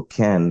box or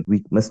can,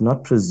 we must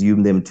not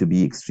presume them to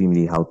be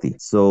extremely healthy.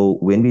 So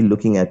when we're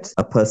looking at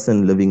a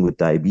person living with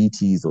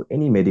diabetes or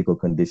any medical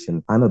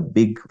condition, I'm a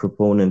big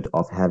proponent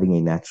of having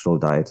a natural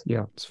diet.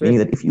 Yeah, it's fair. Meaning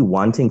that if you're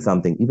wanting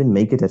something, even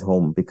make it at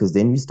home, because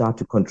then you start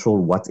to control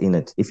what's in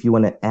it. If you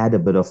want to add a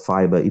bit of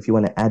fiber, if you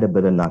want to add a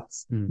bit of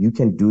nuts, you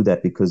can do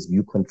that because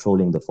you're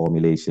controlling the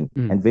formulation.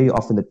 And very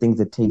often the things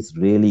that taste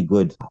really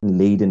good are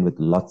laden with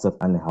lots of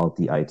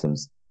unhealthy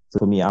items. So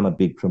for me, I'm a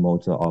big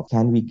promoter of,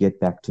 can we get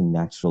back to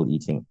natural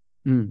eating?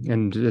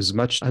 And as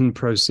much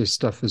unprocessed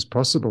stuff as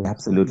possible.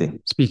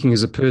 Absolutely. Speaking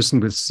as a person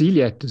with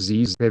celiac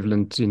disease,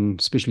 prevalent in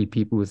especially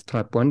people with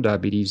type 1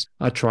 diabetes,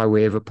 I try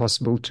wherever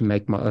possible to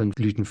make my own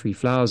gluten-free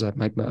flours. I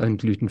make my own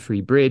gluten-free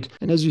bread.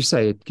 And as you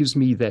say, it gives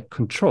me that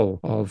control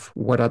of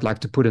what I'd like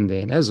to put in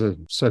there. And as a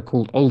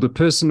so-called older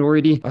person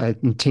already, I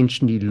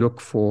intentionally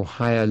look for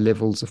higher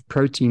levels of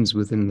proteins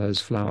within those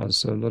flours.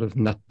 So a lot of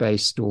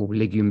nut-based or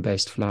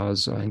legume-based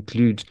flours I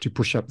include to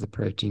push up the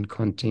protein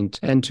content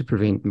and to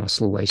prevent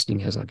muscle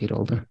wasting as I get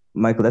older.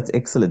 Michael, that's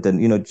excellent.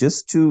 And,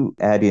 just to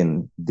add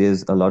in,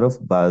 there's a lot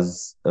of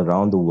buzz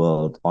around the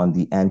world on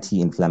the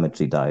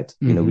anti-inflammatory diet.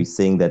 We're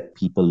saying that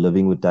people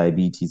living with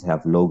diabetes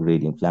have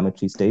low-grade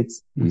inflammatory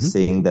states. We're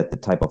saying that the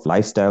type of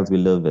lifestyles we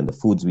live and the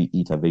foods we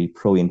eat are very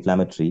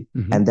pro-inflammatory,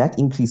 and that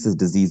increases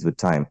disease with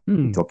time.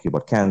 We're talking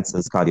about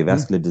cancers,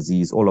 cardiovascular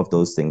disease, all of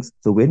those things.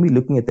 So when we're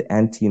looking at the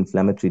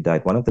anti-inflammatory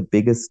diet, one of the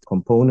biggest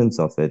components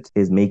of it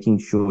is making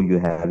sure you're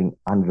having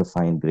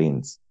unrefined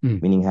grains,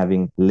 meaning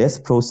having less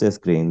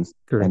processed grains.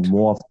 Correct. And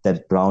more of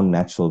that brown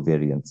natural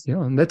variants.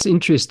 Yeah, and that's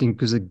interesting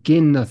because,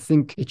 again, I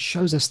think it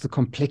shows us the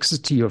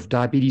complexity of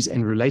diabetes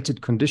and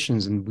related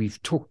conditions. And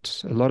we've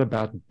talked a lot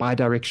about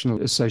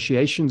bidirectional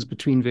associations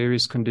between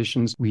various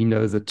conditions. We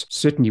know that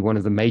certainly one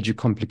of the major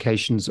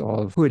complications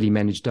of poorly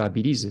managed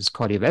diabetes is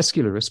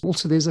cardiovascular risk.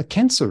 Also, there's a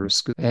cancer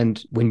risk.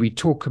 And when we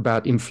talk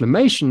about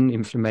inflammation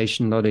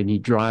not only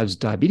drives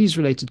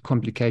diabetes-related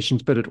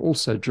complications, but it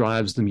also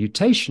drives the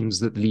mutations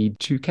that lead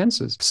to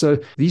cancers. So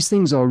these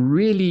things are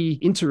really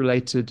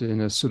interrelated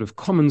in a sort of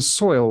common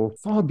soil,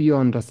 far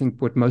beyond, I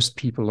think, what most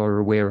people are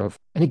aware of.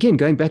 And again,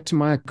 going back to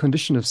my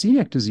condition of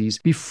celiac disease,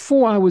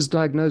 before I was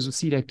diagnosed with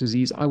celiac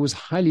disease, I was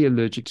highly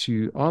allergic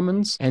to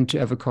almonds and to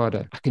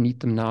avocado. I can eat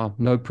them now,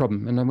 no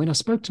problem. And when I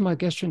spoke to my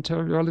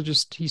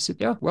gastroenterologist, he said,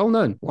 yeah, well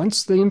known.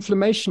 Once the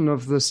inflammation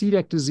of the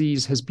celiac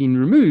disease has been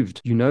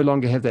removed, you no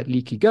longer have that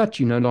leaky gut.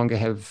 You no longer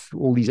have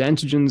all these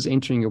antigens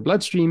entering your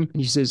bloodstream.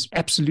 And he says,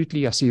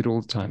 absolutely, I see it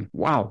all the time.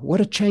 Wow,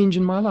 what a change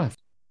in my life.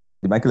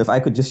 Michael, if I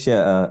could just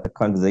share a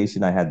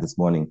conversation I had this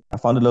morning. I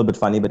found it a little bit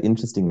funny, but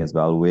interesting as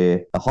well,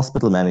 where a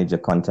hospital manager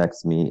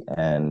contacts me.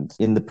 And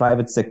in the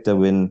private sector,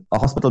 when a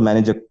hospital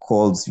manager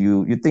calls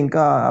you, you think,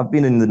 I've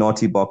been in the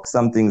naughty box,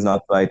 something's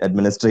not right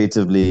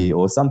administratively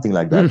or something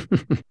like that.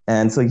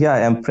 And so here I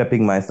am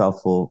prepping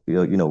myself for,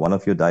 one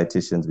of your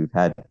dietitians. We've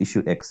had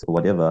issue X or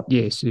whatever.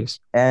 Yes.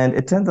 And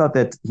it turns out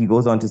that he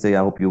goes on to say, I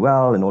hope you're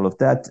well and all of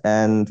that.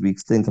 And we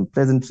explain some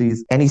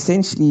pleasantries. And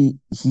essentially,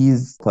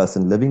 he's a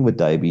person living with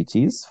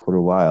diabetes for for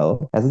a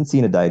while, hasn't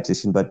seen a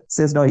dietitian, but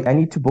says, no, I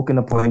need to book an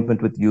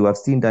appointment with you. I've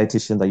seen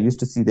dietitians. I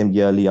used to see them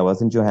yearly. I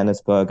was in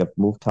Johannesburg. I've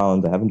moved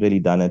towns. I haven't really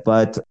done it.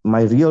 But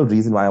my real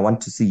reason why I want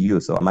to see you,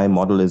 so my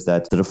model is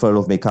that the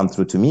referrals may come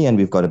through to me, and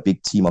we've got a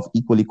big team of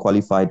equally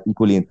qualified,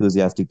 equally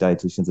enthusiastic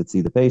dietitians that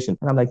see the patient.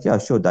 And I'm like, yeah,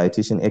 sure,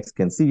 dietitian X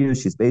can see you.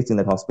 She's based in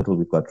that hospital.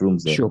 We've got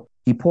rooms there. Sure.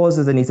 He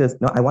pauses and he says,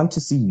 no, I want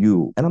to see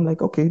you. And I'm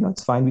like, okay,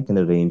 that's fine. We can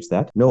arrange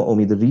that. No,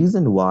 Omi, the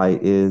reason why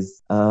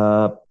is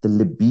the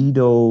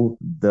libido,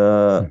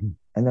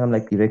 And then I'm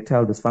like,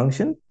 erectile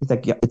dysfunction? He's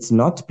like, yeah, it's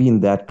not been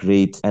that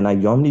great. And I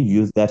normally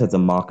use that as a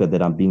marker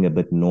that I'm being a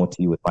bit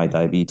naughty with my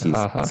diabetes.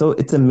 So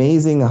it's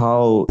amazing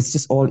how it's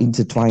just all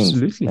intertwined.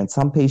 Absolutely. And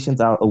some patients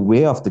are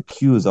aware of the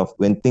cues of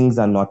when things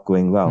are not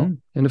going well.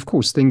 And of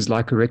course, things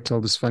like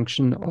erectile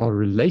dysfunction are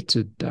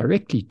related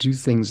directly to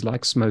things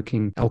like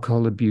smoking,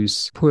 alcohol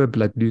abuse, poor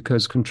blood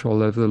glucose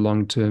control over the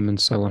long term, and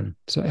so on.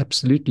 So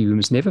absolutely, we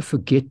must never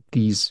forget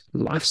these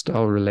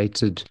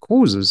lifestyle-related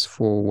causes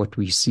for what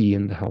we see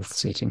in the health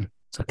setting.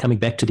 So coming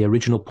back to the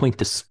original point,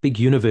 this big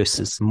universe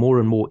is more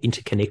and more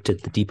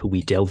interconnected the deeper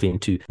we delve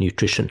into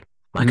nutrition.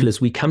 Michael,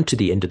 as we come to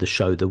the end of the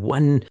show, the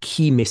one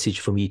key message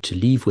for me to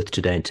leave with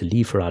today and to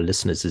leave for our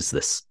listeners is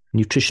this.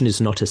 Nutrition is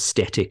not a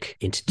static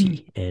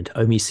entity. And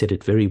Omi said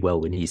it very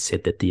well when he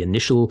said that the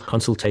initial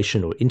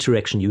consultation or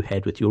interaction you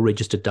had with your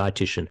registered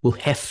dietitian will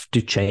have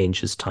to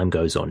change as time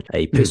goes on.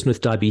 A person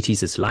with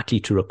diabetes is likely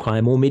to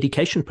require more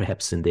medication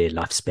perhaps in their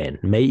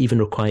lifespan, may even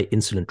require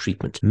insulin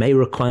treatment, may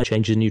require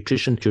change in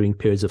nutrition during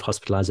periods of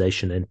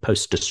hospitalization and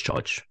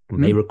post-discharge,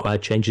 may require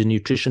change in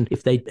nutrition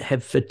if they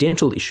have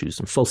dental issues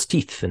and false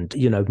teeth and,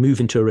 move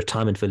into a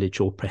retirement village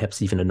or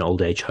perhaps even an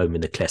old age home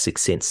in the classic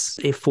sense.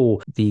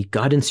 Therefore, the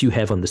guidance you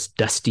have on this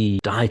dusty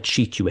diet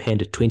sheet you were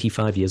handed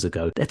 25 years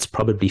ago, that's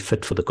probably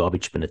fit for the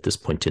garbage bin at this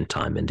point in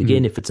time. And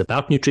again, if it's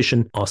about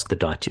nutrition, ask the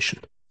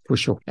dietitian. For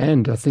sure.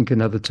 And I think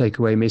another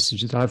takeaway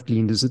message that I've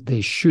gleaned is that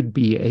there should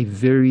be a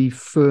very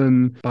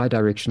firm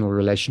bidirectional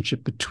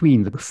relationship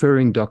between the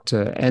referring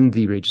doctor and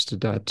the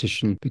registered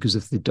dietitian, because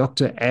if the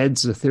doctor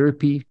adds a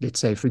therapy, let's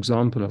say, for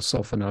example,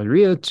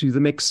 sulfonylurea to the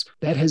mix,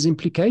 that has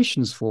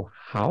implications for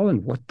how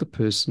and what the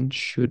person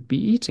should be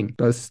eating,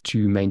 both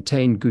to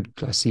maintain good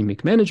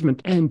glycemic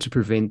management and to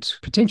prevent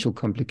potential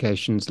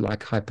complications like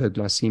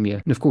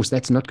hypoglycemia. And of course,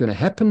 that's not going to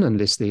happen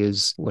unless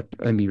there's what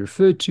Omi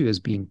referred to as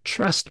being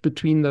trust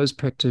between those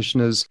practitioners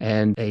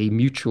and a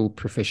mutual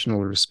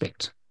professional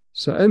respect.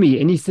 So, Omi,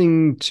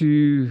 anything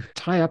to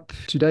tie up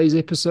today's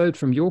episode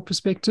from your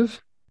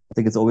perspective? I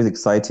think it's always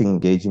exciting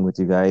engaging with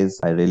you guys.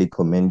 I really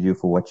commend you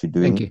for what you're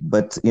doing. Thank you.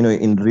 But,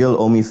 in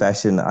real Omi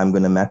fashion, I'm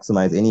going to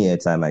maximize any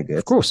airtime I get.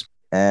 Of course.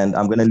 And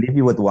I'm going to leave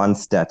you with one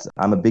stat.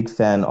 I'm a big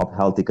fan of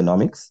health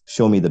economics.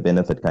 Show me the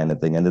benefit kind of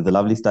thing. And there's a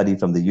lovely study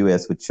from the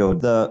US which showed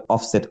the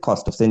offset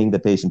cost of sending the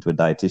patient to a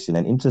dietitian.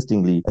 And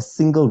interestingly, a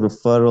single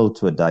referral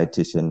to a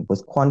dietitian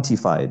was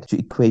quantified to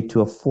equate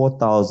to a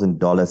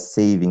 $4,000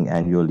 saving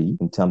annually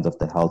in terms of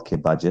the healthcare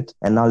budget.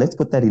 And now let's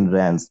put that in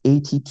rands,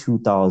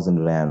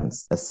 82,000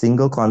 rands. A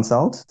single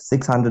consult,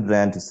 600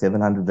 rand to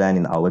 700 rand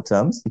in our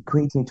terms,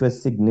 equating to a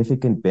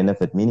significant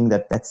benefit, meaning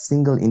that that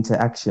single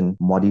interaction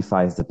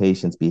modifies the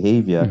patient's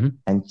behavior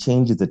and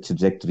changes the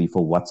trajectory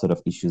for what sort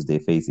of issues they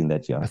face in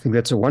that year. I think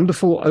that's a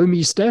wonderful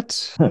Omi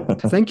stat.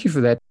 Thank you for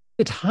that.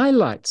 It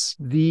highlights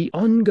the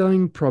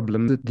ongoing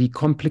problem that the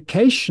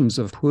complications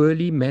of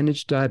poorly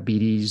managed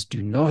diabetes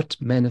do not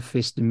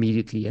manifest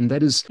immediately, and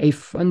that is a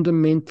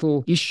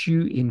fundamental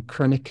issue in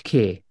chronic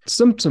care.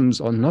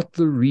 Symptoms are not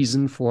the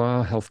reason for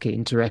our healthcare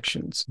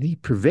interactions. The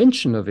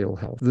prevention of ill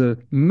health, the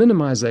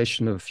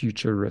minimization of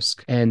future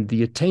risk, and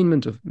the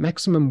attainment of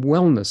maximum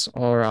wellness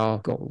are our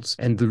goals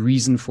and the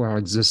reason for our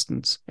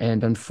existence.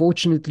 And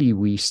unfortunately,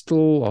 we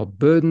still are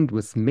burdened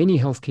with many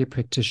healthcare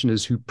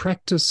practitioners who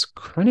practice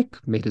chronic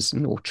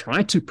medicine or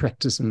try to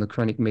practice in the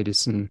chronic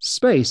medicine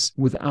space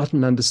without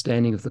an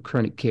understanding of the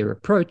chronic care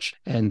approach,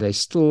 and they're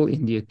still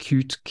in the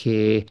acute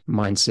care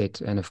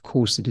mindset. And of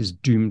course, it is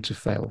doomed to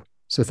fail.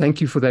 So thank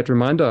you for that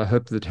reminder. I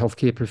hope that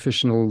healthcare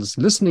professionals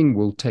listening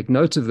will take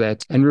note of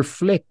that and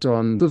reflect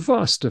on the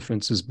vast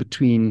differences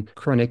between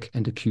chronic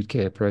and acute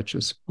care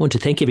approaches. I want to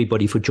thank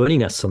everybody for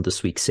joining us on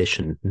this week's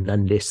session,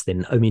 none less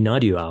than Omi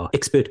Naidoo, our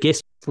expert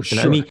guest. For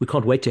sure. Omi, we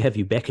can't wait to have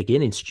you back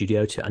again in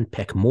studio to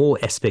unpack more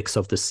aspects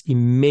of this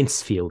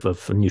immense field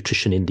of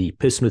nutrition in the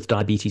person with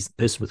diabetes, the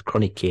person with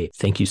chronic care.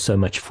 Thank you so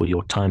much for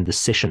your time this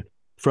session.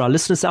 For our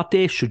listeners out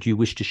there, should you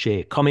wish to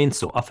share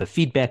comments or offer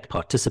feedback,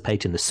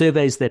 participate in the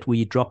surveys that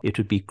we drop, it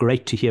would be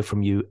great to hear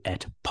from you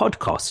at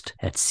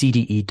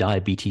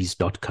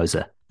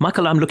podcast@cdediabetes.coza.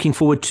 Michael, I'm looking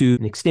forward to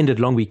an extended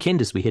long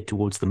weekend as we head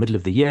towards the middle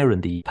of the year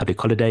and the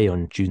public holiday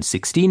on June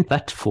 16.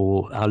 But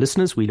for our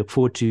listeners, we look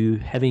forward to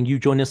having you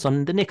join us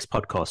on the next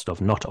podcast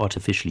of Not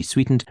Artificially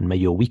Sweetened, and may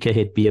your week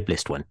ahead be a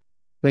blessed one.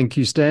 Thank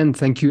you, Stan.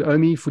 Thank you,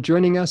 Omi, for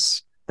joining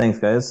us. Thanks,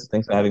 guys.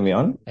 Thanks for having me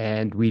on.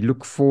 And we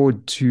look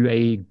forward to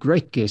a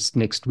great guest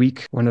next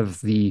week, one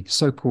of the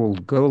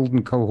so-called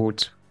golden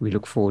cohort. We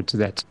look forward to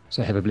that.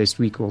 So have a blessed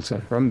week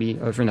also. From me,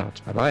 over and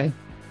out. Bye-bye.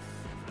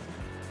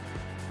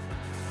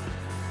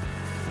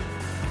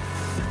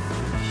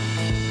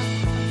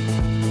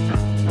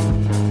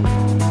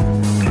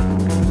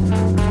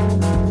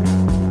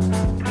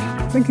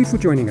 Thank you for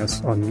joining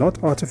us on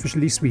Not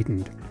Artificially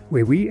Sweetened,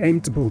 where we aim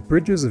to build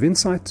bridges of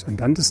insight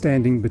and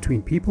understanding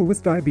between people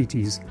with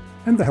diabetes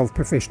and the health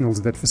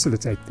professionals that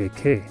facilitate their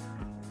care.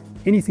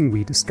 Anything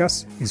we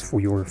discuss is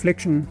for your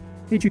reflection,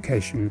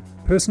 education,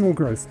 personal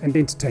growth, and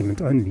entertainment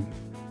only.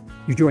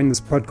 You join this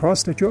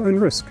podcast at your own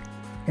risk,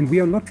 and we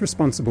are not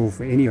responsible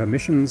for any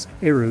omissions,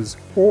 errors,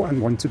 or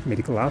unwanted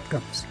medical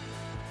outcomes.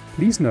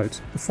 Please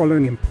note the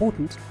following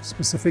important,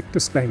 specific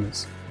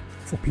disclaimers.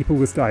 For people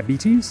with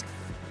diabetes,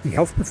 the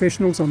health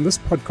professionals on this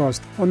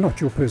podcast are not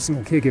your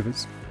personal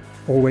caregivers.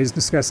 Always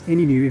discuss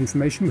any new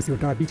information with your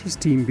diabetes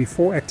team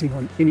before acting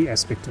on any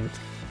aspect of it.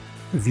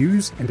 The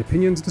views and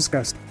opinions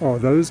discussed are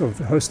those of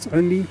the hosts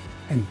only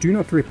and do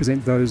not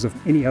represent those of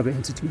any other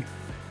entity.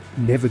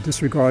 Never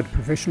disregard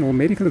professional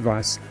medical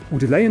advice or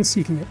delay in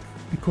seeking it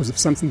because of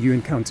something you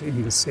encounter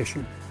in this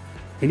session.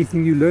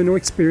 Anything you learn or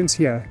experience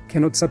here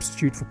cannot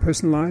substitute for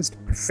personalized,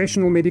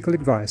 professional medical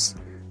advice,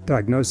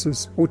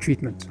 diagnosis, or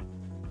treatment.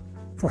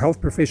 For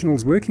health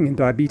professionals working in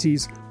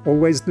diabetes,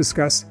 always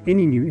discuss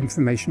any new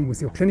information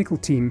with your clinical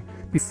team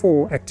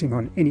before acting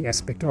on any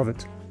aspect of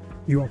it.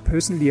 You are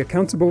personally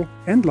accountable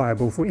and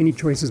liable for any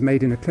choices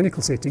made in a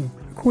clinical setting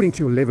according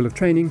to your level of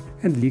training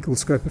and legal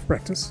scope of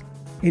practice.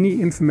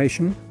 Any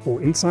information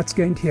or insights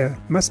gained here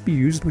must be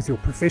used with your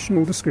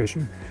professional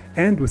discretion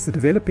and with the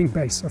developing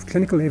base of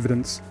clinical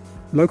evidence,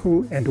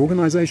 local and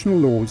organizational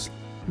laws,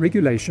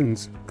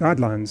 regulations,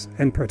 guidelines,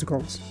 and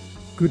protocols.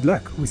 Good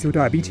luck with your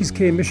diabetes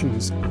care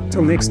missions.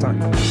 Till next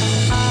time.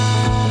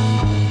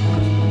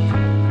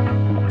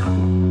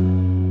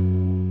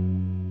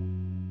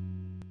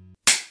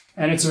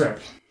 And it's a wrap.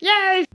 Yay!